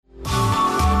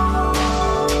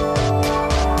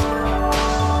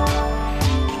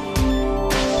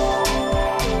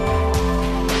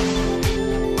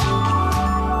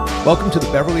Welcome to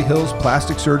the Beverly Hills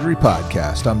Plastic Surgery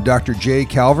Podcast. I'm Dr. Jay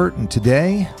Calvert, and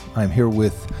today I'm here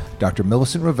with Dr.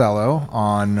 Millicent Ravello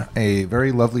on a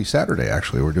very lovely Saturday,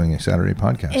 actually. We're doing a Saturday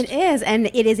podcast. It is,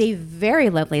 and it is a very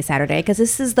lovely Saturday because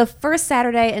this is the first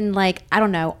Saturday in,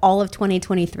 all of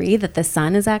 2023 that the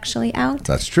sun is actually out.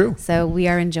 That's true. So we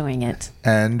are enjoying it.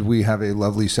 And we have a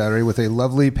lovely Saturday with a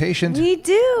lovely patient. We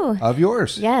do. Of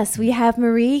yours. Yes, we have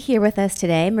Marie here with us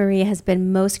today. Marie has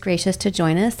been most gracious to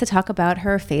join us to talk about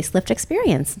her facelift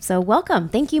experience. So welcome.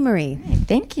 Thank you, Marie.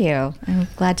 Thank you. I'm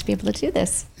glad to be able to do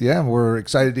this. Yeah, we're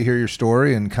excited to hear your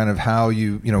story and kind of how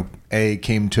you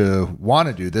came to want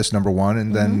to do this, number one,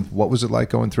 and then what was it like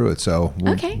going through it? So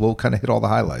we'll kind of hit all the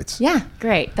highlights. Yeah,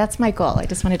 great. That's my goal. I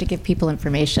just wanted to give people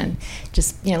information.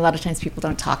 Just, a lot of times people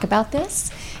don't talk about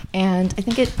this. And I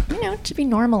think it, to be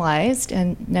normalized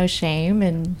and no shame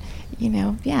and,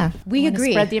 we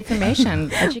agree. Spread the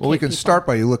information. Well, we can start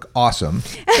by you look awesome.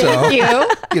 Thank you.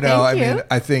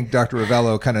 I think Dr.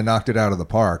 Ravello kind of knocked it out of the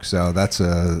park. So that's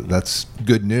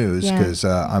good news because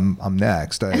I'm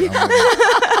next. I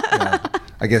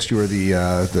guess you were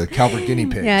the Calvert guinea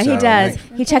pig. Yeah, he does.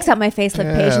 He checks out my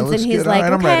facelift patients and he's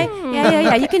like, okay,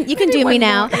 yeah, you can do me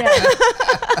now.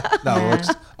 No, it looks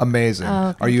amazing.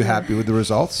 Are you happy with the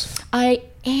results? I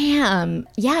am.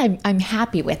 Yeah, I'm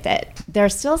happy with it. There are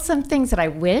still some things that I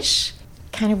wish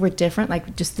kind of were different,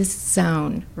 like just this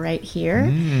zone right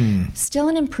here. Still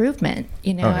an improvement.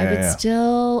 I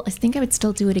think I would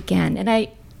still do it again. And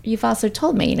you've also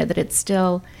told me, that it's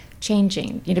still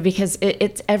changing, because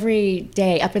it's every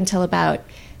day up until about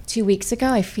 2 weeks ago,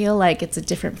 I feel like it's a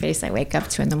different face I wake up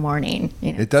to in the morning.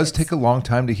 It does take a long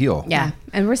time to heal. Yeah,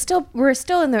 and we're still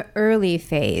in the early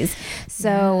phase.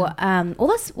 So,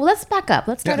 let's back up.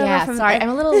 Let's start over from. Sorry, I'm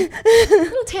a little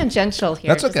tangential here.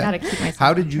 That's okay.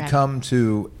 How did you come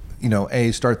to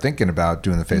start thinking about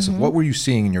doing the facelift? What were you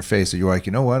seeing in your face that you were like,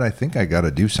 you know what, I think I got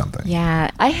to do something?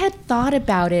 Yeah, I had thought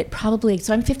about it probably.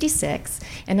 So I'm 56,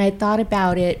 and I thought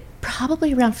about it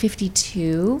probably around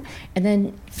 52, and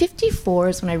then 54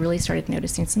 is when I really started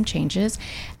noticing some changes.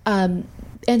 And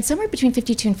somewhere between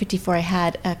 52 and 54, I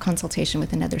had a consultation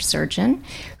with another surgeon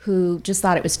who just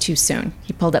thought it was too soon.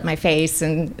 He pulled up my face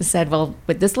and said, well,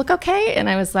 would this look okay? And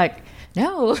I was like,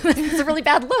 no, it's a really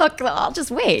bad look. I'll just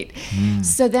wait.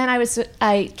 So then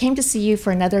I came to see you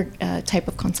for another type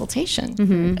of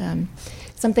consultation,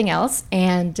 something else,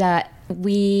 and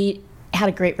we had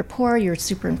a great rapport. You were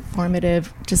super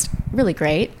informative, just really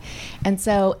great. And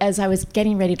so as I was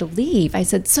getting ready to leave, I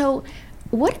said, so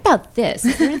what about this?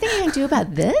 Is there anything I can do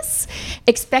about this?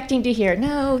 Expecting to hear,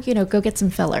 no, go get some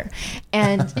filler.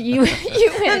 And you went,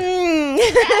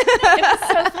 it was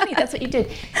so funny. That's what you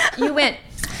did. You went,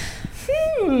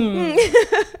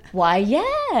 why,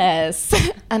 yes.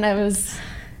 And I was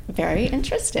very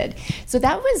interested. So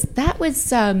that was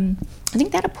I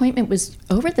think that appointment was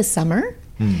over the summer.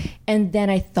 And then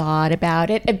I thought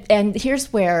about it. And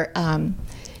here's where,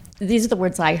 these are the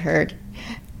words I heard: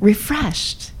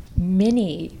 refreshed,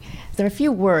 mini. There are a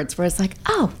few words where it's like,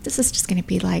 oh, this is just going to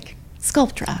be like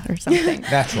Sculptra or something.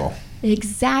 Natural.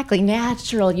 Exactly,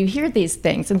 natural. You hear these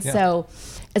things. And so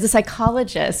as a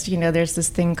psychologist, there's this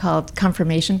thing called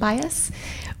confirmation bias,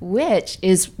 which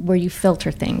is where you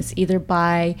filter things either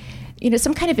by,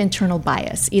 some kind of internal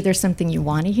bias, either something you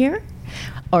want to hear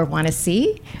or want to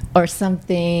see, or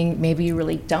something maybe you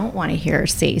really don't want to hear or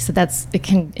see. So it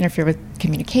can interfere with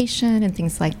communication and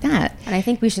things like that. And I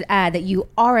think we should add that you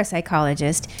are a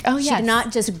psychologist. Oh, yes. She did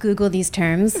not just Google these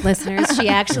terms, listeners. She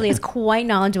actually is quite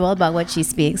knowledgeable about what she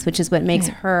speaks, which is what makes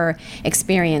her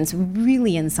experience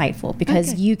really insightful,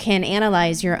 because you can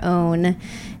analyze your own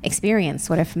experience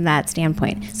sort of from that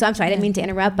standpoint. So I'm sorry, I didn't mean to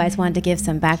interrupt, but I just wanted to give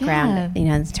some background,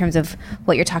 in terms of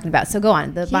what you're talking about. So go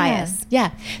on, the bias.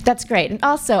 Yeah, that's great. And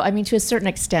also, to a certain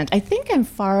extent, I think I'm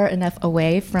far enough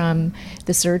away from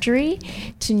the surgery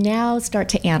to now start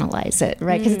to analyze it,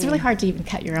 right? Because it's really hard to even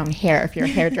cut your own hair if you're a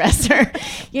hairdresser,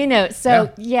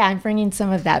 So I'm bringing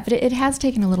some of that, but it has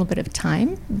taken a little bit of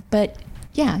time. But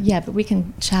but we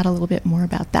can chat a little bit more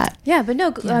about that. Yeah, but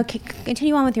no,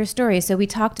 continue on with your story. So we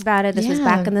talked about it. This was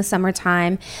back in the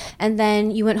summertime. And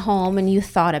then you went home and you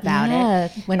thought about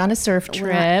it. Went on a surf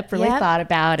trip, really thought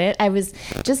about it. I was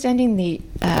just I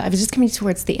was just coming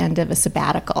towards the end of a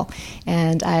sabbatical,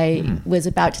 and I was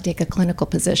about to take a clinical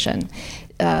position.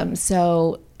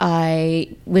 So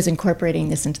I was incorporating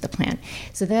this into the plan.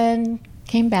 So then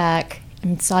came back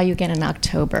and saw you again in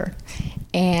October.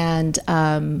 And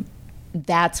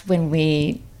that's when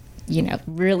we,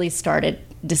 really started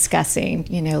discussing,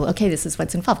 okay, this is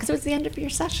what's involved, because it was the end of your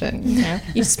session.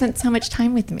 You spent so much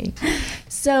time with me.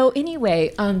 So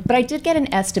anyway, but I did get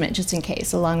an estimate just in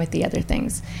case, along with the other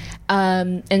things.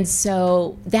 And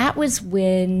so that was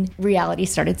when reality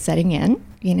started setting in,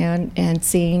 and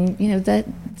seeing,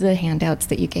 the handouts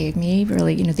that you gave me,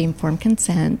 really, the informed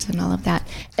consent and all of that.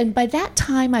 And by that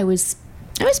time, I was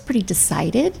pretty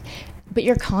decided, but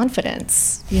your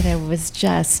confidence, was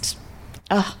just,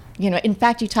 in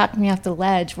fact, you talked me off the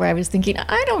ledge where I was thinking,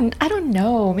 I don't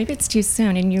know, maybe it's too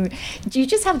soon. And you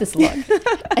just have this look,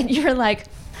 and you're like,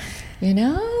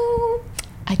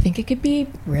 I think it could be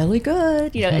really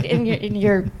good, and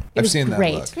you're. I've seen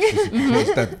great.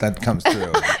 That look. That comes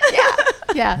through.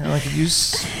 Yeah. Like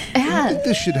I think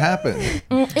this should happen.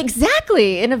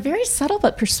 Exactly, in a very subtle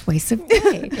but persuasive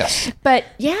way. Yes. But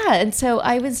yeah, and so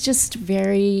I was just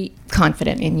very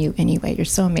confident in you anyway. You're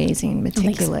so amazing,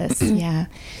 meticulous. Yeah.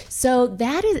 So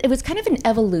it was kind of an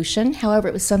evolution. However,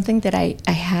 it was something that I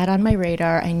had on my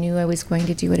radar. I knew I was going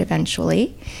to do it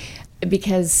eventually,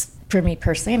 because for me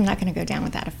personally, I'm not going to go down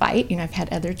without a fight. I've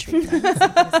had other treatments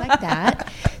and things like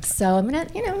that. So I'm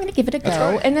gonna give it a go.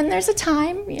 Right. And then there's a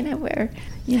time, where,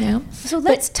 So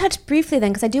let's touch briefly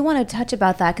then, because I do want to touch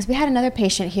about that, because we had another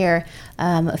patient here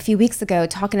a few weeks ago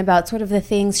talking about sort of the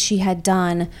things she had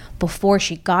done before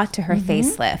she got to her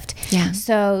facelift. Yeah.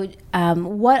 So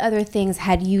what other things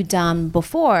had you done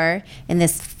before in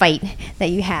this fight that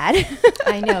you had?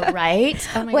 I know, right?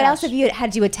 Oh my What gosh. else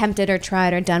had you attempted or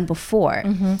tried or done before?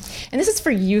 And this is for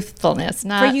youthfulness,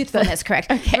 not For youthfulness,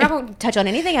 correct. Okay. We're not going to touch on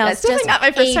anything else. That's definitely not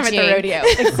my first time at the aging. rodeo.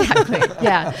 Exactly.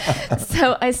 Yeah.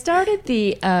 So I started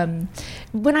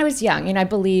when I was young, I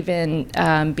believe in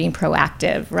being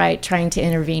proactive, right? Trying to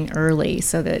intervene early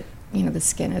so that, the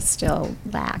skin is still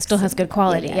lax. Still has good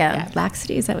quality, yeah.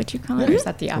 Laxity, is that what you call it? Or is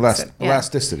that the opposite?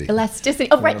 Elasticity.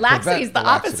 Elasticity. Oh, right. wanna Laxity is the prevent the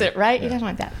laxity. opposite, right? Yeah. You don't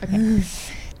want that. Okay.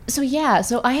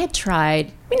 So I had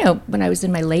tried, when I was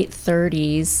in my late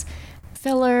 30s,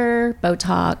 filler,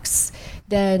 Botox.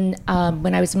 Then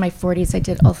when I was in my 40s, I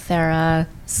did Ulthera,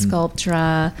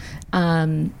 Sculptra.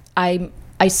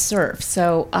 I surf,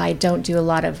 so I don't do a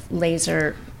lot of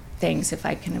laser things if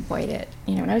I can avoid it.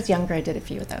 When I was younger, I did a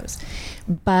few of those.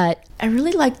 But I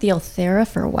really liked the Ulthera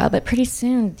for a while, but pretty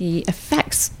soon the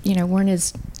effects, weren't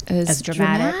as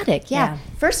dramatic. Yeah.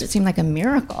 First, it seemed like a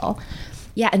miracle.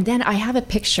 Yeah, and then I have a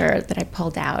picture that I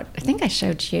pulled out. I think I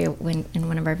showed you in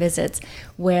one of our visits,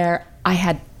 where I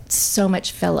had so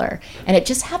much filler, and it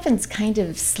just happens kind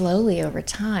of slowly over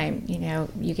time.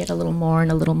 You get a little more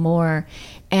and a little more,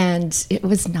 and it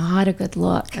was not a good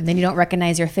look. And then you don't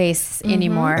recognize your face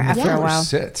anymore after a while.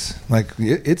 Sits like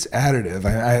it's additive.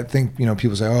 I think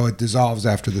people say, oh, it dissolves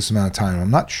after this amount of time.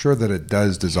 I'm not sure that it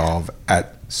does dissolve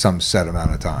at some set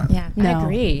amount of time. Yeah, No. I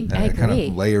agree. And it kind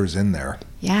of layers in there.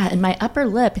 Yeah, and my upper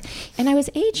lip, and I was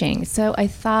aging, so I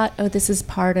thought, oh, this is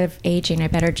part of aging. I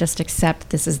better just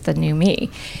accept this is the new me.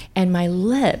 And my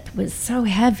lip was so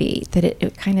heavy that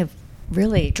it kind of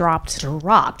really dropped.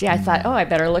 Yeah, I thought, oh, I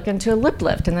better look into a lip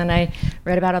lift. And then I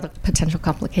read about all the potential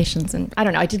complications, and I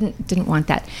don't know, I didn't want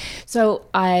that. So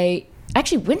I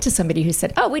actually went to somebody who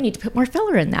said, oh, we need to put more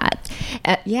filler in that.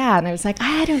 Yeah, and I was like,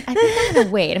 I think I'm going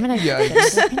to wait. I'm going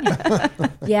to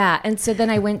Yeah, and so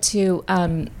then I went to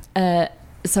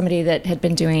somebody that had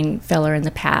been doing filler in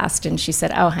the past, and she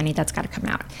said, oh, honey, that's got to come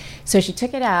out. So she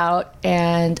took it out,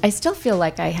 and I still feel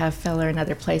like I have filler in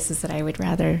other places that I would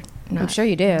rather not. I'm sure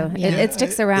you do. Yeah. It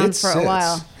sticks around It for a sits,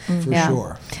 while. for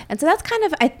sure. And so that's kind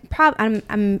of,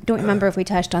 I don't remember if we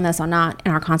touched on this or not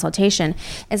in our consultation,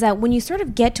 is that when you sort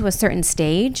of get to a certain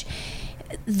stage,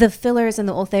 the fillers and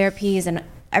the old therapies and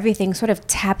everything sort of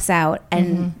taps out.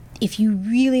 And if you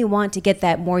really want to get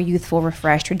that more youthful,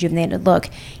 refreshed, rejuvenated look,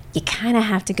 you kind of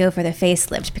have to go for the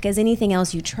facelift, because anything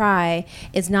else you try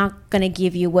is not going to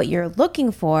give you what you're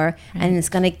looking for, and it's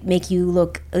going to make you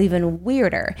look even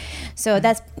weirder. So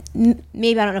that's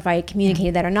maybe, I don't know if I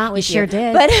communicated that or not with you. Sure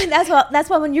did. But that's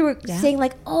why when you were saying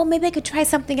like, oh, maybe I could try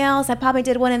something else, I probably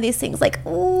did one of these things like,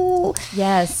 ooh,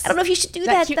 Yes. I don't know if you should do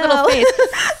that cute though. little face.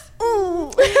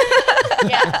 Ooh.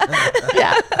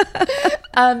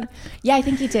 Yeah, I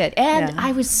think he did. And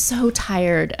I was so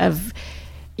tired of,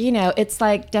 it's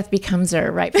like death becomes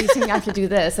her, right? Pretty soon you have to do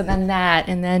this and then that,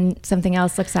 and then something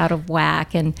else looks out of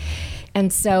whack. And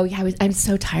so, I'm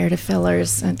so tired of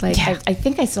fillers. And like, I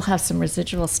think I still have some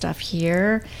residual stuff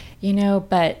here,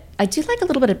 but I do like a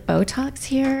little bit of Botox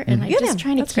here. And I'm just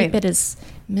trying to keep it as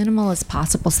minimal as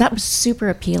possible. So that was super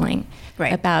appealing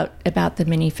about the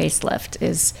mini facelift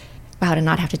is, wow, to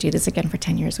not have to do this again for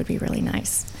 10 years would be really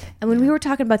nice. And when we were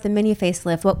talking about the mini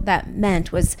facelift, what that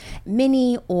meant was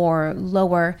mini or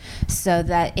lower. So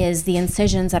that is the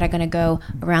incisions that are going to go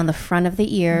around the front of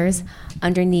the ears,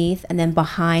 underneath, and then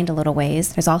behind a little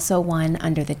ways. There's also one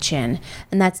under the chin.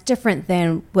 And that's different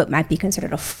than what might be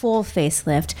considered a full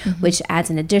facelift, which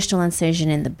adds an additional incision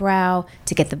in the brow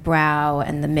to get the brow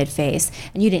and the mid face.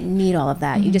 And you didn't need all of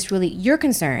that. You just really, your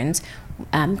concerns,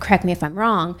 correct me if I'm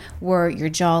wrong, were your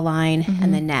jawline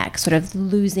and the neck, sort of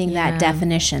losing that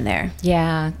definition there.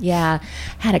 Yeah.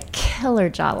 Had a killer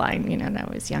jawline, when I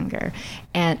was younger.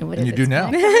 And you do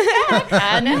now.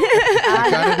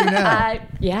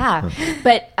 Yeah.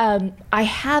 But I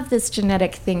have this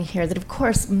genetic thing here that, of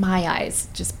course, my eyes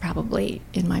just probably,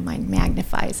 in my mind,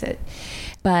 magnifies it.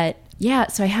 But yeah,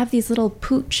 so I have these little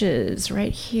pooches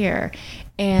right here.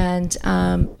 And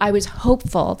I was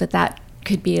hopeful that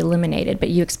could be eliminated. But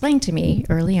you explained to me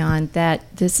early on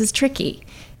that this is tricky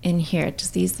in here,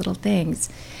 just these little things.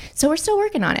 So we're still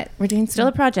working on it. We're doing still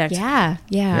a project. Yeah.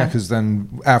 Yeah, because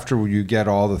then after you get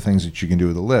all the things that you can do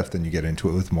with the lift, then you get into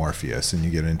it with Morpheus, and you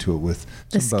get into it with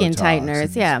the skin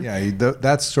tighteners.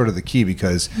 That's sort of the key,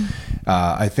 because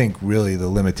I think really the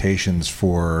limitations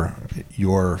for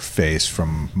your face,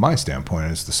 from my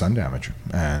standpoint, is the sun damage.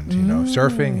 And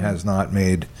surfing has not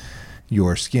made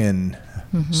your skin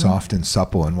soft and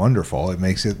supple and wonderful. It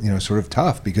makes it, sort of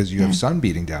tough, because you have sun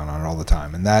beating down on it all the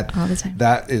time. And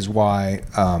that is why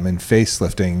in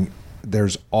facelifting,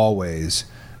 there's always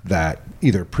that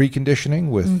either preconditioning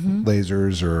with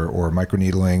lasers or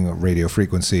microneedling, radio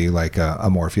frequency, like a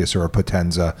Morpheus or a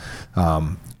Potenza.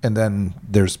 And then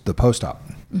there's the post-op.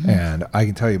 And I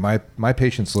can tell you, my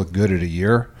patients look good at a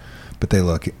year, but they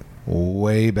look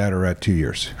way better at 2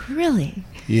 years. Really?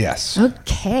 Yes.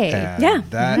 Okay.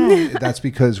 And that's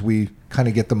because we kind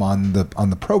of get them on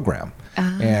the program.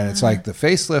 And it's like the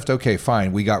facelift, okay,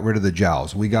 fine, we got rid of the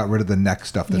jowls, we got rid of the neck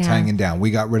stuff that's hanging down,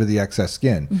 we got rid of the excess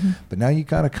skin. But now you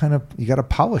gotta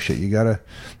polish it. You gotta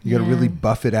really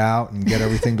buff it out and get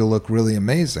everything to look really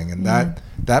amazing. And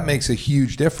that makes a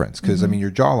huge difference, because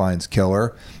your jawline's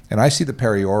killer. And I see the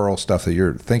perioral stuff that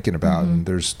you're thinking about. And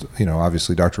there's,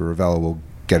 obviously Dr. Ravello will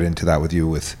get into that with you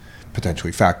with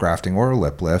potentially fat grafting or a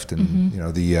lip lift, and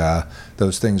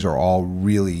those things are all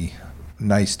really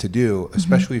nice to do,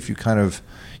 especially if you kind of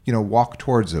walk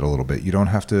towards it a little bit. You don't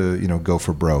have to go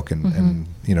for broke and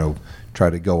try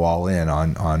to go all in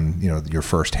on your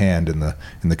first hand in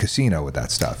the casino with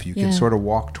that stuff. You can sort of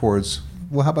walk towards,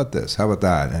 well, how about this, how about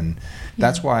that? And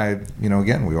that's why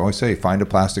again, we always say, find a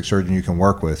plastic surgeon you can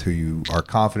work with, who you are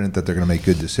confident that they're going to make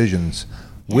good decisions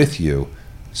with you,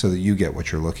 so that you get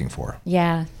what you're looking for.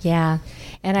 Yeah.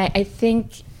 And I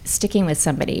think sticking with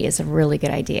somebody is a really good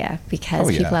idea,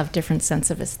 because people have different sense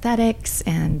of aesthetics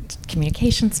and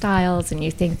communication styles, and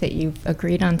you think that you've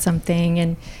agreed on something,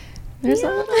 and there's a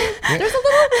little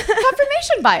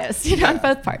confirmation bias, on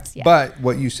both parts. Yeah. But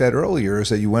what you said earlier is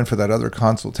that you went for that other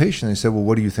consultation. They said, well,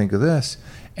 what do you think of this?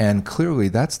 And clearly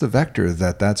that's the vector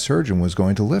that surgeon was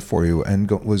going to lift for you, and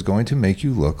was going to make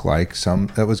you look like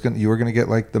you were going to get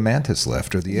like the mantis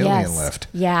lift or the alien lift.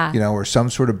 Yeah. Or some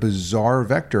sort of bizarre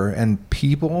vector. And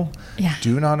people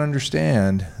do not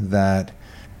understand that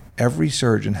every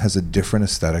surgeon has a different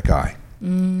aesthetic eye.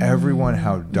 Everyone,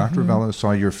 how Dr. Ravello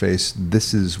saw your face,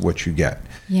 this is what you get.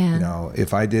 Yeah.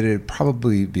 If I did it, it'd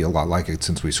probably be a lot like it,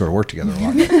 since we sort of work together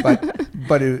a lot.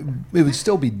 But it would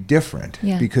still be different,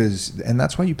 because, and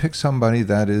that's why you pick somebody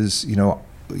that is,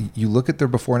 you look at their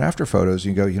before and after photos,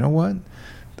 and you go, you know what?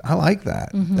 I like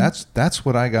that. That's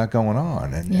what I got going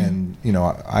on. And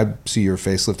I see your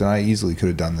facelift, and I easily could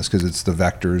have done this, because it's the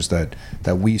vectors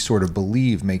that we sort of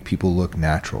believe make people look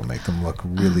natural, make them look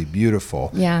really beautiful,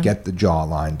 get the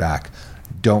jawline back,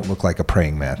 don't look like a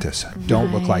praying mantis,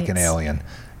 don't look like an alien.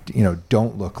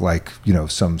 Don't look like,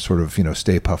 some sort of,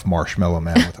 Stay Puft Marshmallow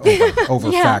Man with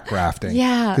over fat grafting.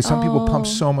 Yeah. Because some people pump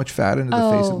so much fat into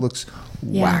the face, it looks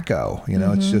wacko.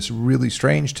 It's just really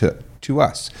strange to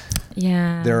us.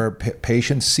 Yeah. There are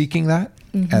patients seeking that,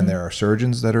 and there are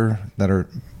surgeons that are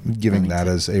giving that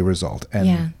as a result,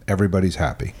 and everybody's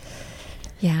happy.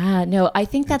 Yeah. No, I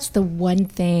think that's the one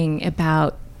thing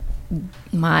about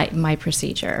my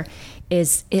procedure,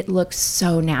 is it looks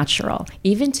so natural,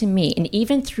 even to me, and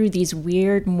even through these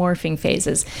weird morphing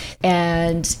phases.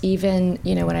 And even,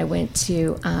 when I went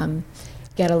to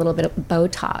get a little bit of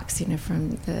Botox,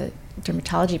 from the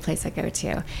dermatology place I go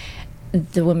to,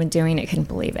 the woman doing it couldn't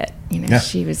believe it.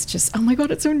 She was just, oh my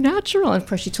God, it's so natural. And of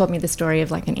course, she told me the story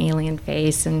of like an alien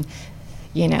face, and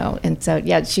And so,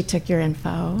 yeah, she took your info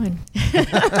and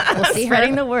We'll see her.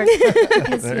 spreading the word.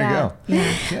 Because, There you go.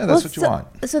 Yeah. Yeah, that's what you want.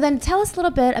 So then tell us a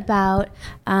little bit about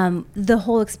the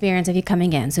whole experience of you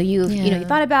coming in. So you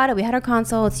thought about it. We had our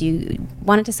consults. You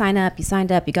wanted to sign up. You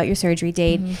signed up. You got your surgery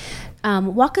date.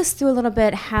 Walk us through a little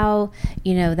bit how,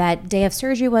 that day of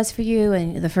surgery was for you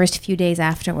and the first few days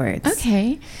afterwards.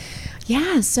 Okay.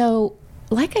 Yeah. So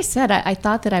like I said, I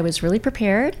thought that I was really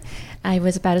prepared. I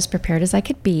was about as prepared as I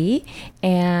could be.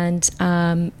 And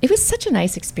it was such a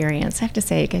nice experience. I have to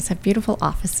say, you guys have beautiful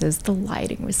offices. The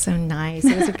lighting was so nice.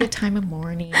 It was a good time of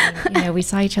morning. We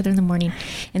saw each other in the morning.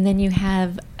 And then you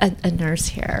have a nurse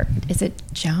here. Is it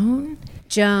Joan?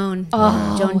 Joan.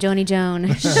 Joni Joan.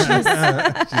 She's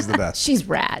the best. She's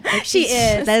rad. She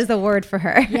is. That is the word for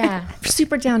her. Yeah.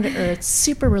 Super down to earth,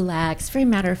 super relaxed, very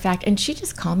matter of fact. And she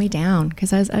just calmed me down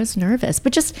because I was nervous.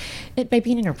 But just by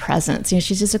being in her presence,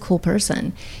 she's just a cool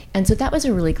person. And so that was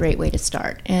a really great way to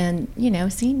start. And,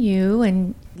 seeing you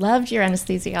and loved your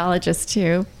anesthesiologist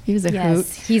too. He was a hoot.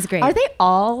 He's great. Are they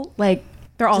all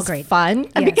They're all just great. fun?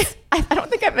 Yes. I don't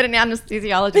think I've been an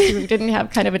anesthesiologist who didn't have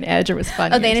kind of an edge or was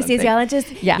fun. Oh, the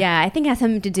anesthesiologist? Yeah. I think it has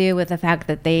something to do with the fact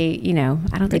that they,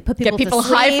 they put people, Get people to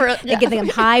sleep. high They get them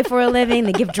high for a living.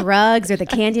 They give drugs or the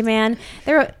Candyman.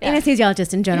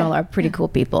 Anesthesiologists in general are pretty cool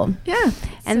people. Yeah.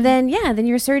 And then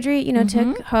your surgery,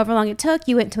 took however long it took.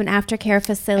 You went to an aftercare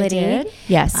facility. I did.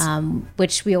 Yes.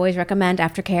 Which we always recommend.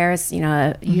 Aftercare is,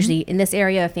 usually in this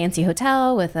area, a fancy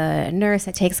hotel with a nurse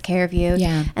that takes care of you.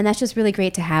 Yeah. And that's just really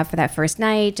great to have for that first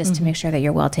night, just to make sure that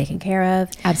you're well taken care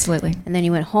of. Absolutely. And then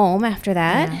you went home after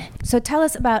that. Yeah. So tell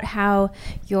us about how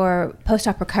your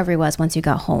post-op recovery was once you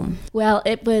got home. Well,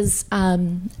 it was, I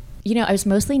was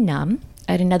mostly numb.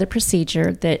 I had another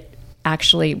procedure that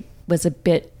actually was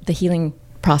the healing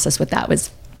process with that was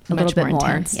A much little bit more more,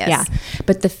 intense. yes. Yeah.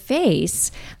 But the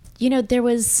face, there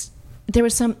was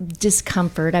some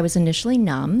discomfort. I was initially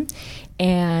numb,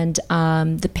 and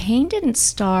the pain didn't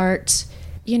start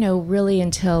really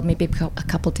until maybe a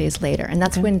couple days later. And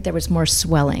that's when there was more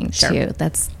swelling too.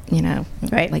 That's,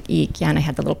 Right. like eek. Yeah. And I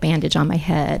had the little bandage on my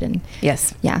head and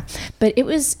Yes. yeah. But it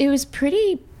was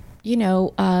pretty,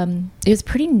 it was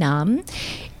pretty numb.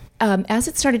 As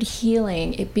it started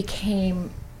healing, it became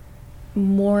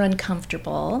more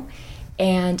uncomfortable.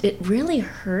 And it really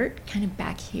hurt kind of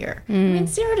back here. I mean,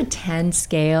 0 to 10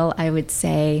 scale, I would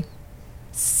say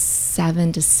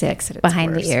 7 to 6 at its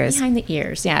Behind the worst. ears. Behind the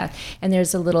ears, yeah. And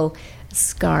there's a little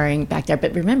scarring back there.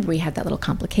 But remember, we had that little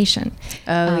complication.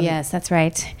 Oh, yes, that's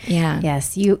right. Yeah.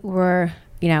 Yes, you were,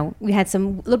 we had a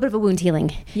little bit of a wound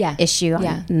healing issue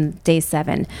on day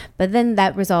 7. But then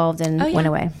that resolved and went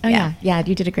away. Oh, yeah. Yeah,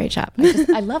 you did a great job.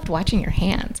 I loved watching your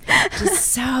hands.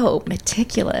 Just so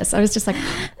meticulous. I was just like,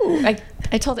 ooh.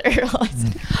 I told Ariel, I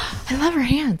said, I love her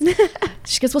hands.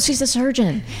 She goes, well, she's a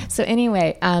surgeon. So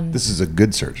anyway. This is a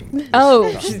good surgeon.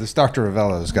 This Dr.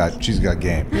 Ravello's she's got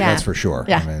game. Yeah. That's for sure.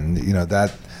 Yeah. I mean,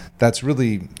 that's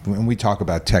really, when we talk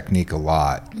about technique a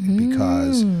lot,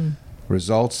 because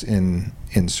results in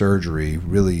surgery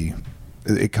really,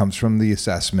 it comes from the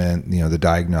assessment, the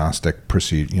diagnostic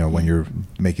procedure, when you're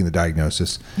making the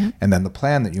diagnosis, and then the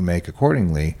plan that you make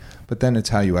accordingly, but then it's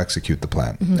how you execute the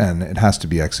plan. And it has to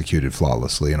be executed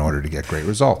flawlessly in order to get great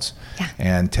results. Yeah.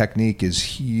 And technique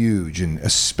is huge, and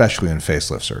especially in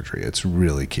facelift surgery, it's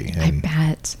really key. I And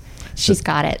bet. She's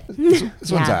got it. this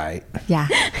one's all right. Yeah.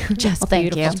 Just thank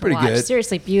beautiful you. to Pretty watch. good.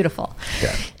 Seriously beautiful.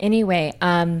 Yeah. Anyway,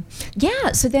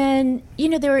 so then,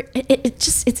 there were,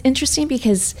 it's interesting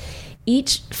because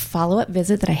each follow-up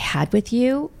visit that I had with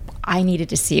you, I needed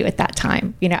to see you at that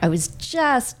time. I was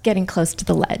just getting close to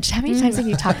the ledge. How many times have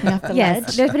you talked me off the Yes,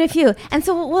 ledge? there's been a few. And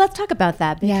so, let's talk about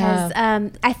that because Yeah.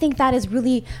 I think that is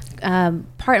really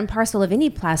part and parcel of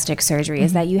any plastic surgery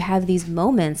is that you have these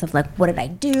moments of like, what did I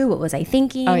do? What was I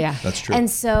thinking? Oh, yeah. That's true. And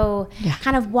so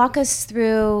kind of walk us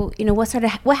through,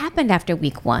 what happened after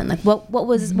week 1? Like what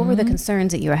were the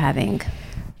concerns that you were having?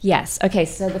 Yes. Okay.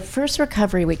 So the first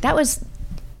recovery week, that was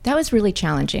really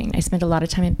challenging. I spent a lot of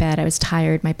time in bed. I was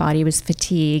tired. My body was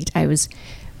fatigued. I was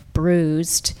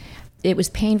bruised. It was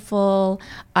painful.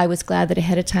 I was glad that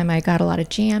ahead of time I got a lot of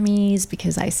jammies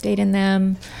because I stayed in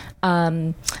them.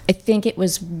 I think it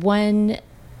was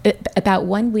about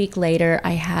 1 week later,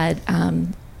 I had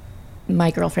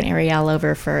my girlfriend Ariel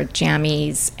over for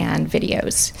jammies and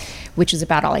videos, which is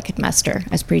about all I could muster. I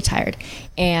was pretty tired.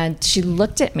 And she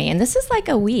looked at me, and this is like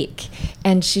a week,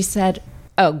 and she said,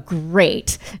 oh,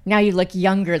 great. Now you look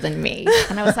younger than me.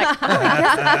 And I was like, oh, I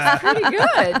guess that's pretty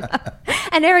good.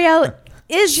 And Ariel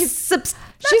is she's younger.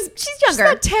 She's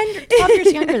about 10, 12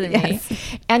 years younger than Yes. me.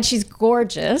 And she's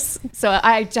gorgeous. So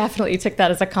I definitely took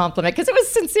that as a compliment because it was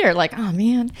sincere. Like, oh,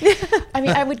 man. I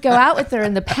mean, I would go out with her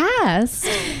in the past.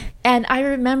 And I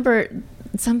remember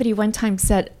somebody one time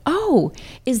said, "Oh,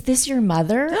 is this your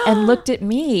mother?" and looked at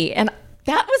me. And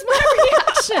that was my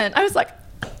reaction. I was like,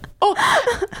 oh,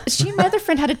 she and my other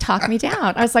friend had to talk me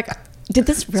down. I was like, did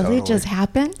this really just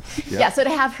happen? Yeah. So to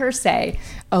have her say,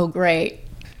 "Oh, great."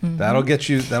 Mm-hmm. That'll get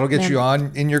you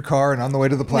on in your car and on the way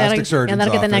to the plastic surgeon's and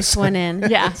that'll office. Get the next one in.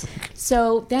 Yeah.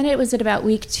 So then it was at about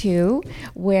week 2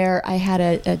 where I had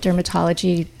a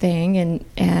dermatology thing,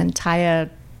 and Taya,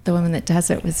 the woman that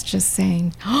does it, was just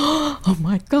saying, "Oh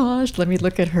my gosh, let me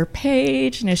look at her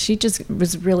page." She just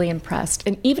was really impressed.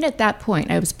 And even at that point,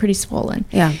 I was pretty swollen.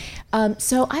 Yeah.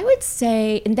 So I would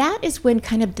say, and that is when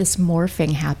kind of this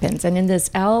morphing happens. And in this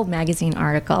Elle magazine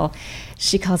article,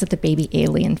 she calls it the baby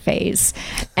alien phase.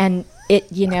 And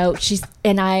you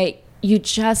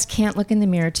just can't look in the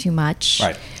mirror too much.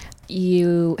 Right.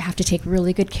 You have to take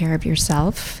really good care of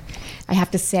yourself. I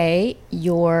have to say,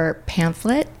 your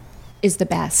pamphlet is the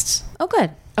best. Oh,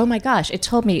 good. Oh my gosh. It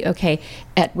told me, okay,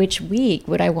 at which week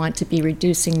would I want to be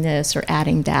reducing this or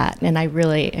adding that? And I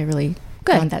really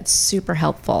found that super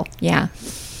helpful. Yeah.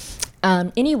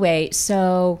 Anyway,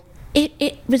 so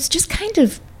it was just kind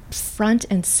of front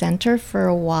and center for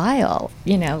a while.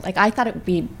 Like I thought it would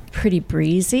be pretty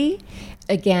breezy.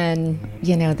 Again,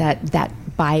 that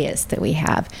bias that we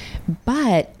have.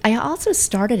 But I also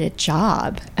started a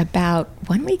job about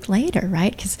 1 week later,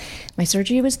 right? Because my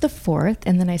surgery was the 4th,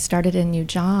 and then I started a new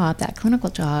job, that clinical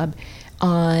job,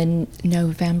 on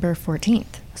November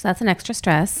 14th. So that's an extra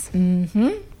stress.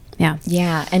 Mm-hmm. Yeah.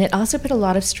 Yeah, and it also put a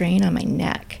lot of strain on my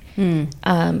neck.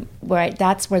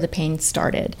 That's where the pain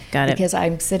started. Got it. Because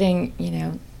I'm sitting,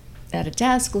 at a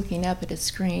desk looking up at a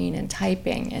screen and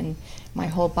typing, and my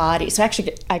whole body. So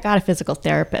actually, I got a physical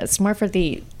therapist, more for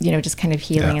the, just kind of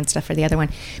healing and stuff for the other one.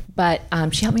 But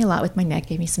she helped me a lot with my neck,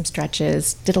 gave me some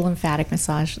stretches, did a lymphatic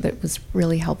massage that was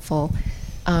really helpful.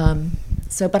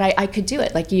 But I could do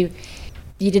it. Like you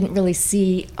didn't really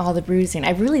see all the bruising.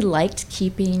 I really liked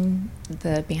keeping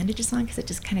the bandages on because it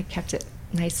just kind of kept it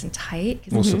nice and tight.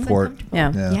 Little support.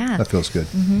 Yeah. That feels good.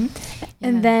 Mm-hmm.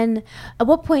 And then at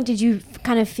what point did you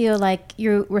kind of feel like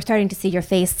you were starting to see your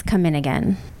face come in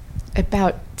again?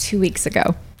 About 2 weeks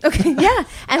ago. Okay. Yeah.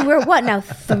 And we're what now?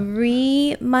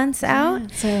 3 months out?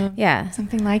 So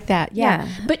something like that. Yeah.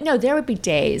 But no, there would be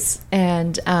days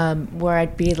and where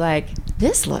I'd be like,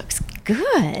 this looks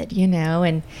good,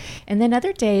 and then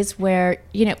other days where,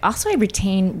 also I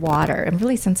retain water. I'm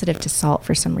really sensitive to salt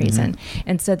for some reason.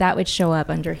 And so that would show up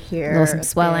under here. A little some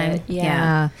swelling.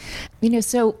 Yeah.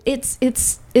 So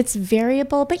it's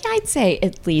variable, but I'd say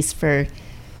at least for,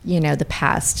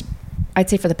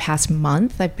 for the past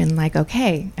month, I've been like,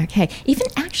 okay. Even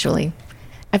actually,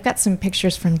 I've got some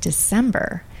pictures from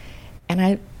December,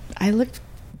 and I looked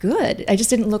good. I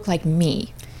just didn't look like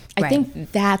me. I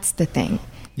think that's the thing.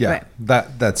 Yeah,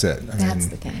 that's it. That's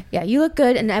the thing. Yeah, you look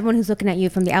good, and everyone who's looking at you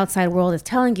from the outside world is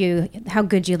telling you how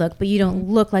good you look, but you don't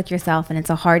look like yourself, and it's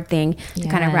a hard thing to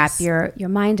kind of wrap your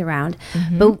mind around.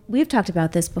 Mm-hmm. But we've talked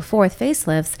about this before with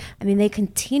facelifts. I mean, they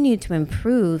continue to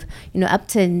improve, up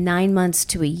to 9 months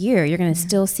to a year. You're going to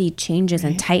still see changes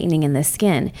and tightening in the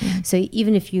skin. Mm-hmm. So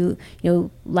even if you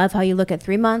love how you look at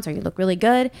 3 months or you look really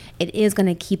good, it is going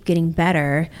to keep getting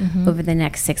better over the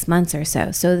next 6 months or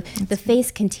so. So the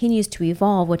face continues to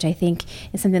evolve, which I think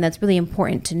is something that's really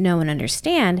important to know and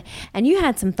understand. And you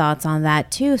had some thoughts on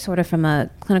that too, sort of from a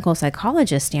clinical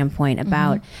psychologist standpoint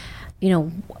about,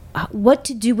 what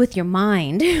to do with your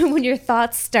mind when your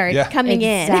thoughts start coming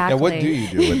in. Yeah, what do you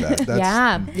do with that?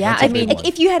 That's I mean,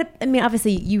 if you had,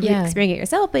 obviously you experienced it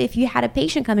yourself, but if you had a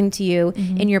patient coming to you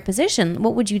in your position,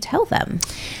 what would you tell them?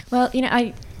 Well,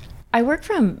 I work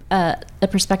from a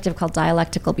perspective called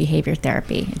dialectical behavior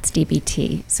therapy. It's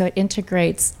DBT. So it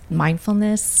integrates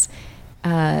mindfulness,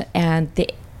 and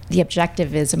the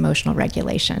objective is emotional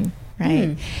regulation,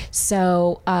 right?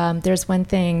 So there's one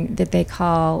thing that they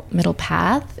call middle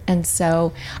path. And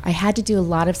so I had to do a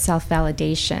lot of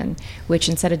self-validation, which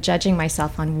instead of judging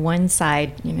myself on one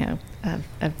side,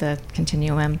 of the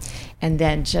continuum, and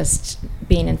then just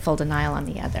being in full denial on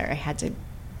the other, I had to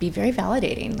be very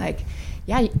validating, like,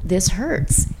 yeah, this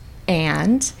hurts,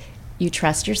 and you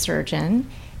trust your surgeon,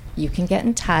 you can get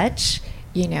in touch,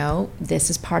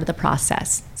 this is part of the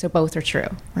process. So both are true,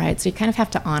 right? So you kind of have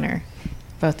to honor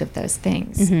both of those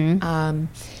things.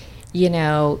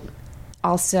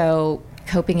 Also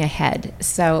coping ahead.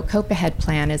 So cope ahead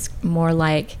plan is more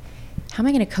like, how am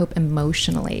I going to cope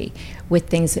emotionally with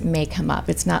things that may come up?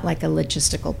 It's not like a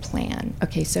logistical plan.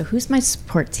 Okay, so who's my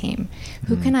support team?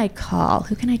 Who can I call?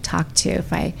 Who can I talk to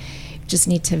if I just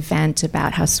need to vent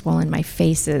about how swollen my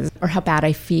face is, or how bad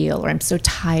I feel, or I'm so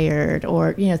tired,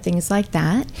 or, things like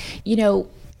that.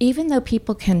 Even though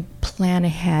people can plan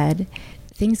ahead,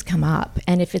 things come up.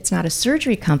 And if it's not a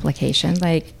surgery complication,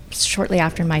 like shortly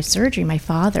after my surgery, my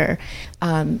father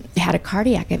had a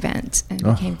cardiac event and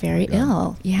became very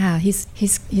ill. Yeah, he's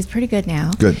pretty good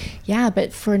now. Good. Yeah,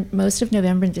 but for most of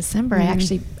November and December,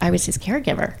 I was his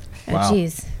caregiver. Wow. Oh,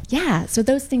 geez. Yeah, so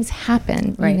those things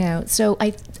happen, Right. So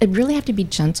I really have to be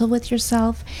gentle with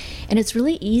yourself, and it's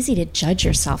really easy to judge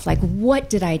yourself. Like, what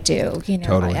did I do?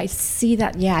 Totally. I see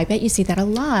that. Yeah, I bet you see that a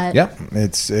lot. Yep,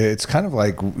 it's kind of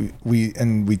like we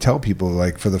tell people,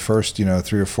 like, for the first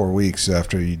 3 or 4 weeks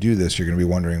after you do this, you're going to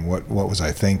be wondering what was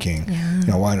I thinking?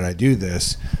 Yeah. Why did I do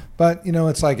this? But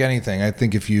it's like anything. I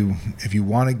think if you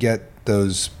want to get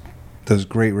those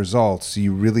great results,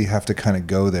 you really have to kind of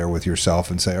go there with yourself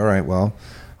and say, all right, well,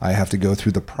 I have to go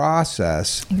through the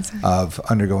process of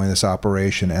undergoing this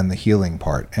operation and the healing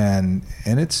part, and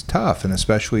it's tough, and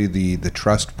especially the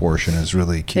trust portion is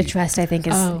really key. The trust, I think,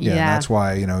 is And that's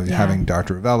why having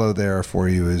Dr. Ravello there for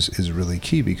you is really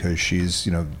key, because she's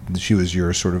she was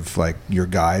your sort of like your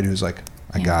guide who's like,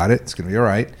 I got it, it's gonna be all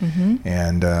right.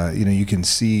 And you can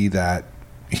see that.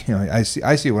 I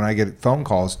see when I get phone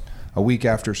calls a week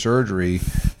after surgery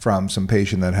from some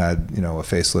patient that had a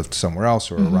facelift somewhere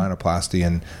else or a rhinoplasty,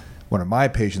 and one of my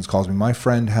patients calls me, my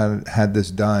friend had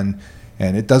this done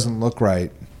and it doesn't look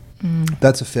right.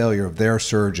 That's a failure of their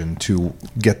surgeon to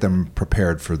get them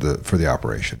prepared for the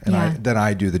operation. And then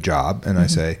I do the job, and I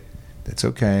say, it's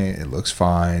okay, it looks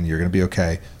fine, you're going to be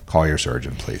okay, call your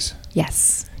surgeon, please.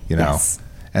 Yes. Yes.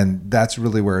 And that's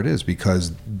really where it is,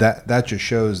 because that just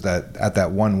shows that at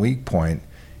that 1 week point,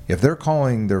 if they're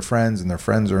calling their friends and their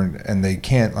friends and they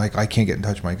can't, like, I can't get in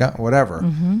touch with my gut, whatever,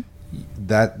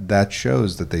 that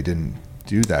shows that they didn't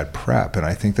do that prep. And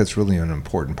I think that's really an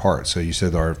important part. So you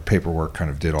said our paperwork kind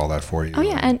of did all that for you. Oh,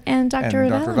 yeah, and Dr.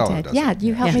 Ravello did. Yeah,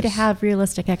 you helped me to have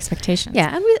realistic expectations.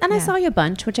 Yeah, and I saw you a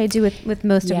bunch, which I do with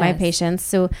most of my patients.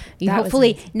 So you That was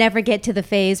hopefully amazing. never get to the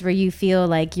phase where you feel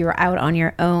like you're out on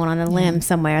your own on a limb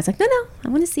somewhere. I was like, no, I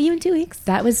want to see you in 2 weeks.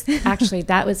 That was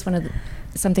one of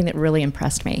something that really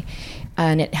impressed me,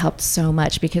 and it helped so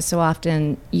much, because so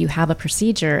often you have a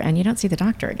procedure and you don't see the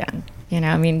doctor again.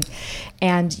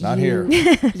 And Not here.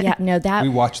 Yeah, no, that We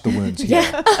watched the wounds here.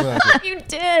 you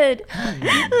did.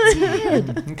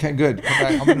 Okay, good. Come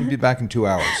back. I'm going to be back in 2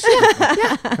 hours.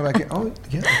 Come back in. Oh,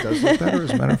 yeah, it does look better,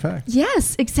 as a matter of fact.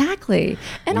 Yes, exactly.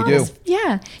 And We do.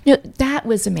 That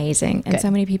was amazing. And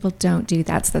so many people don't do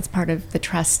that. So that's part of the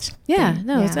trust. Yeah, thing.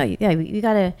 no, so you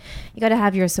gotta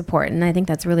have your support, and I think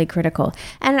that's really critical.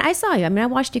 And I saw you. I mean, I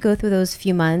watched you go through those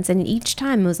few months, and each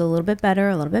time it was a little bit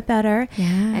better, Yeah.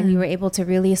 and you were able to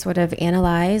really sort of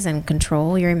analyze and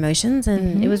control your emotions,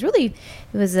 and it was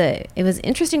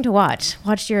interesting to watch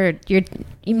your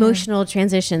emotional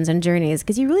transitions and journeys,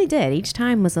 because you really did. Each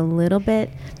time was a little bit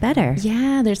better.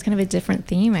 Yeah, there's kind of a different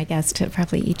theme, I guess, to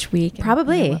probably each week. And,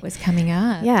 Probably. what was coming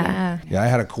up. Yeah. Yeah, I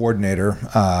had a coordinator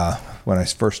when I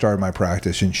first started my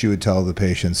practice, and she would tell the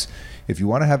patients, if you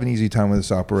want to have an easy time with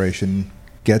this operation,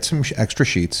 get some extra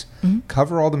sheets,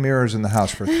 cover all the mirrors in the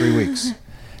house for 3 weeks,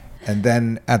 and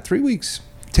then at 3 weeks,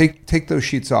 take those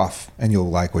sheets off, and you'll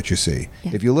like what you see.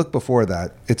 Yeah. If you look before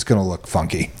that, it's going to look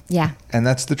funky. Yeah. And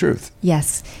that's the truth.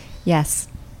 Yes.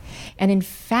 And in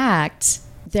fact,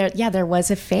 there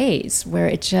was a phase where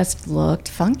it just looked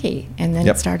funky, and then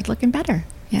Yep. it started looking better.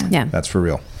 Yeah. That's for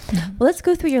real. Well, let's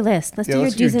go through your list. Let's do your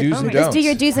let's do do's and your do's and Let's do don'ts.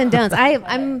 your do's and don'ts.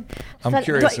 I'm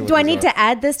curious Do, what do I these need are. to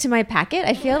add this to my packet?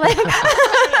 I feel like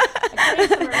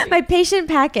my patient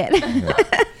packet.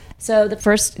 So the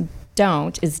first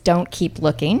don't is don't keep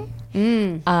looking.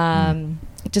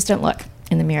 Just don't look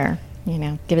in the mirror.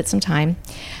 Give it some time.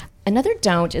 Another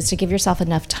don't is to give yourself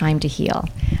enough time to heal.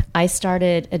 I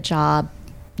started a job,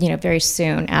 very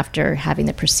soon after having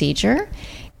the procedure.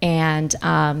 And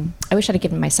I wish I'd have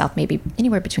given myself maybe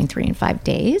anywhere between 3 and 5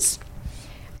 days.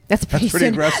 That's pretty That's pretty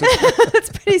soon. aggressive. That's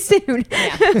pretty soon.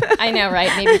 Yeah, I know,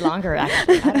 right? Maybe longer,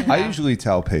 actually. I don't know. I usually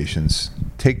tell patients,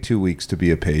 take 2 weeks to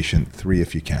be a patient, 3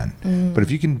 if you can. But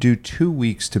if you can do 2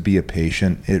 weeks to be a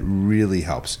patient, it really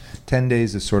helps. 10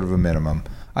 days is sort of a minimum.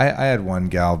 I had one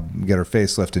gal get her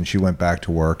facelift, and she went back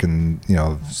to work in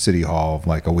City Hall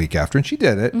like a week after, and she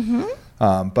did it.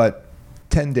 But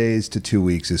 10 days to 2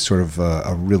 weeks is sort of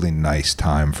a really nice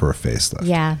time for a facelift.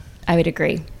 Yeah, I would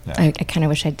agree. Yeah. I kind of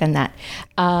wish I'd done that.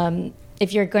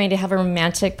 If you're going to have a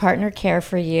romantic partner care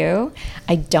for you,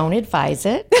 I don't advise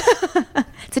it.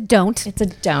 It's a don't. It's a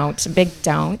don't, a big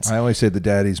don't. I always say the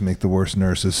daddies make the worst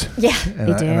nurses. Yeah, And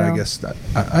they I do. guess but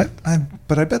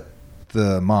I bet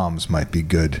the moms might be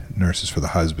good nurses for the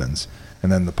husbands.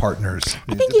 And then the partners.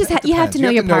 I think you have to know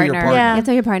your partner. Yeah. You have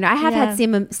to know your partner. I have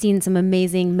seen some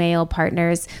amazing male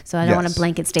partners, so I don't want a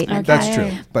blanket statement. Okay. That's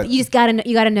true. But you just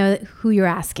gotta know who you're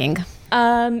asking.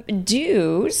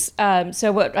 Dues.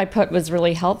 So what I put was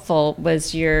really helpful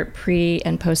was your pre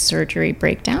and post surgery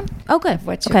breakdown. Oh, good. Of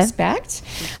what to expect.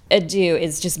 A do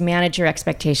is just manage your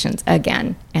expectations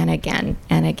again and again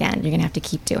and again. You're gonna have to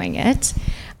keep doing it.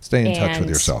 Stay in touch with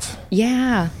yourself.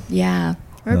 Yeah.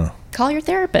 Or call your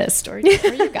therapist or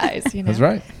you guys. That's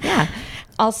right. Yeah.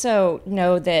 Also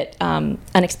know that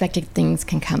unexpected things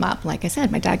can come up. Like I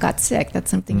said, my dad got sick. That's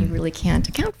something you really can't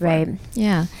account for. Right.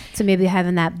 Yeah. So maybe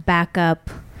having that backup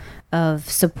of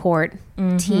support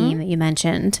team that you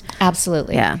mentioned.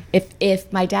 Absolutely. Yeah.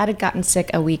 If my dad had gotten sick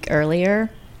a week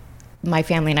earlier, my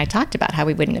family and I talked about how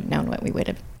we wouldn't have known what we would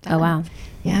have done. Oh, wow.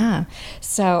 Yeah.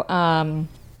 So,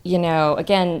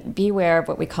 again, beware of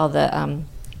what we call the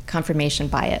confirmation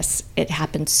bias. It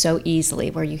happens so easily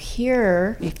where you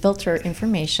filter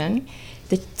information.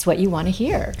 That's what you want to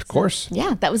hear. Of course.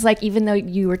 Yeah, that was like, even though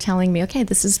you were telling me, okay,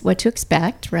 this is what to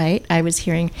expect, right? I was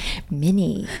hearing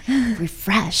mini,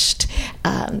 refreshed,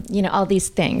 all these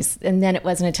things. And then it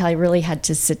wasn't until I really had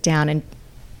to sit down and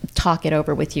talk it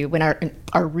over with you when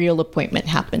our real appointment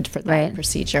happened for that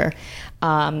procedure.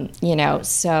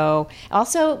 So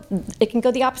also it can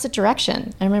go the opposite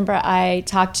direction. I remember I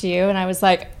talked to you and I was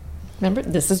like, remember,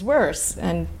 this is worse.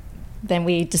 And then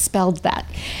we dispelled that.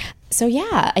 So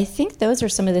yeah, I think those are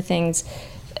some of the things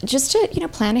just to,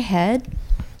 plan ahead.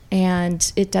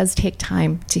 And it does take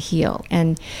time to heal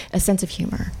and a sense of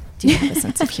humor. Do you have a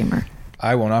sense of humor?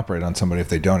 I won't operate on somebody if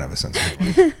they don't have a sense of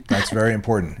humor. That's very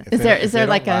important. If is there they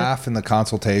like don't laugh in the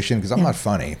consultation, because I'm not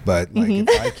funny, but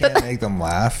if I can't make them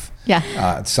laugh,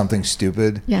 it's something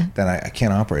stupid, then I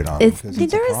can't operate on them because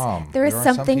it's a problem. There is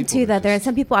something to that. There are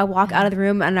some people I walk out of the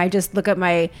room and I just look at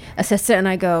my assistant and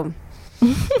I go,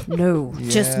 no,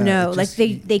 just no. Like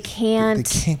they can't.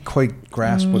 They can't quite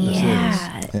grasp what this is.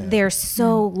 Yeah. They're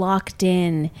so locked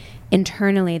in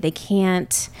internally. They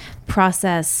can't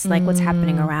process like what's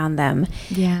happening around them.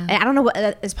 Yeah. And I don't know what,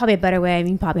 it's probably a better way. I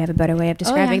mean, probably have a better way of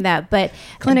describing that, but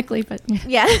clinically, but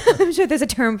yeah, I'm sure there's a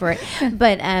term for it,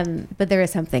 but there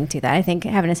is something to that. I think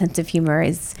having a sense of humor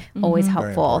is always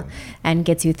helpful and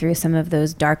gets you through some of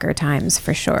those darker times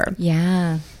for sure.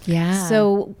 Yeah. Yeah.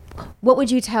 So what would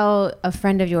you tell a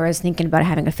friend of yours thinking about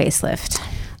having a facelift?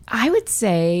 I would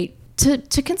say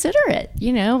to consider it,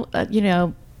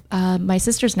 my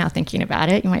sister's now thinking about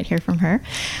it. You might hear from her.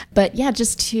 But yeah,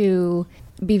 just to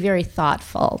be very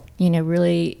thoughtful,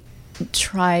 really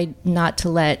try not to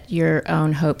let your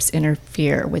own hopes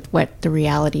interfere with what the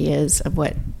reality is of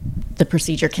what the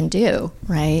procedure can do,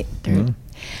 right?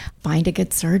 Find a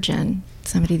good surgeon,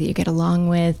 somebody that you get along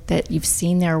with, that you've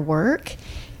seen their work,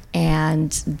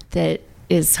 and that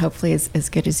is hopefully as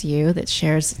good as you, that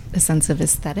shares a sense of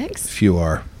aesthetics. Few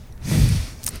are.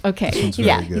 Okay.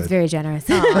 Yeah, he's very generous.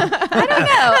 I don't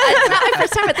know. It's not my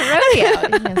first time at the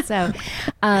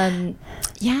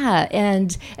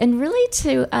rodeo. And really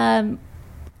to,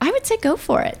 I would say go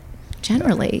for it.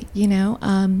 Generally,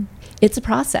 it's a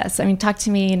process. I mean, talk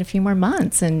to me in a few more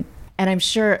months, and I'm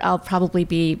sure I'll probably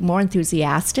be more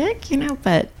enthusiastic.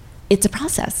 But it's a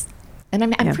process. And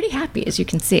I'm pretty happy, as you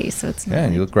can see. So it's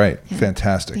and you look great,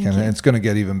 fantastic, and it's going to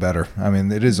get even better. I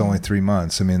mean, it is only 3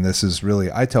 months. I mean, this is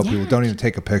really. I tell people don't even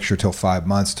take a picture till 5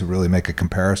 months to really make a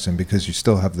comparison, because you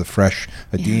still have the fresh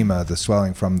edema, the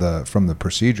swelling from the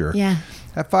procedure. Yeah.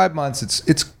 At 5 months,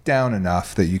 it's down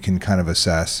enough that you can kind of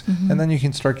assess, and then you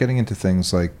can start getting into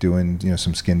things like doing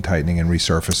some skin tightening and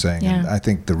resurfacing. Yeah. And I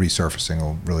think the resurfacing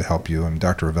will really help you. And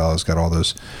Dr. Ravella's got all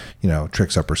those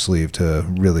tricks up her sleeve to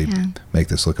really make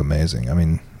this look amazing. I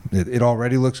mean, it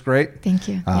already looks great. Thank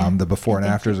you. The before and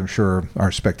afters, I'm sure,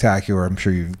 are spectacular. I'm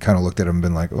sure you've kind of looked at them and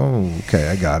been like, oh, okay,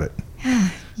 I got it.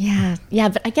 Yeah.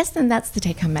 But I guess then that's the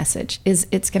take-home message: is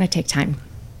it's going to take time.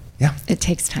 Yeah, it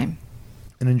takes time.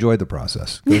 And enjoy the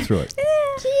process. Go through it.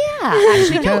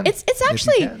 Actually, no. It's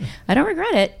actually, I don't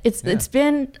regret it. It's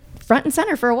been front and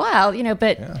center for a while,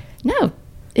 but no,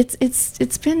 it's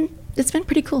been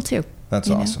pretty cool too. That's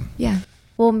awesome. Yeah.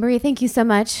 Well, Marie, thank you so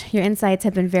much. Your insights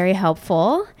have been very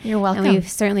helpful. You're welcome. And we've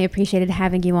certainly appreciated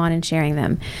having you on and sharing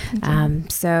them.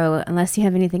 So unless you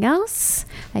have anything else,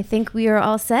 I think we are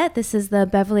all set. This is the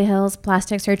Beverly Hills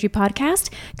Plastic Surgery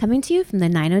Podcast, coming to you from the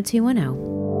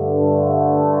 90210.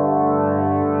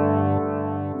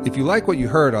 If you like what you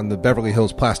heard on the Beverly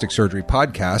Hills Plastic Surgery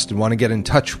Podcast and want to get in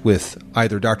touch with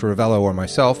either Dr. Ravella or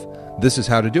myself, this is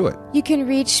how to do it. You can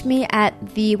reach me at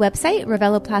the website,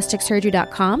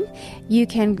 ravelloplasticsurgery.com. You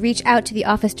can reach out to the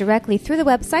office directly through the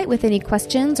website with any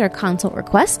questions or consult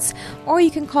requests, or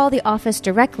you can call the office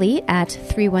directly at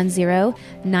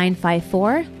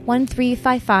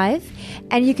 310-954-1355,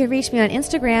 and you can reach me on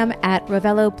Instagram at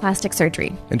Ravello Plastic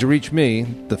Surgery. And to reach me,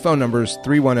 the phone number is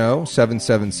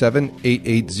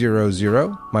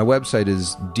 310-777-8800. My website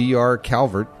is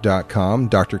drcalvert.com,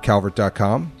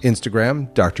 drcalvert.com,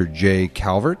 Instagram, Dr. J.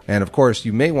 Calvert. And of course,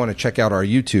 you may want to check out our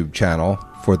YouTube channel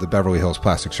for the Beverly Hills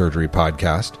Plastic Surgery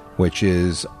Podcast, which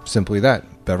is simply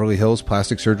that, Beverly Hills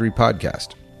Plastic Surgery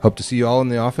Podcast. Hope to see you all in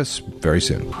the office very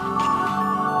soon.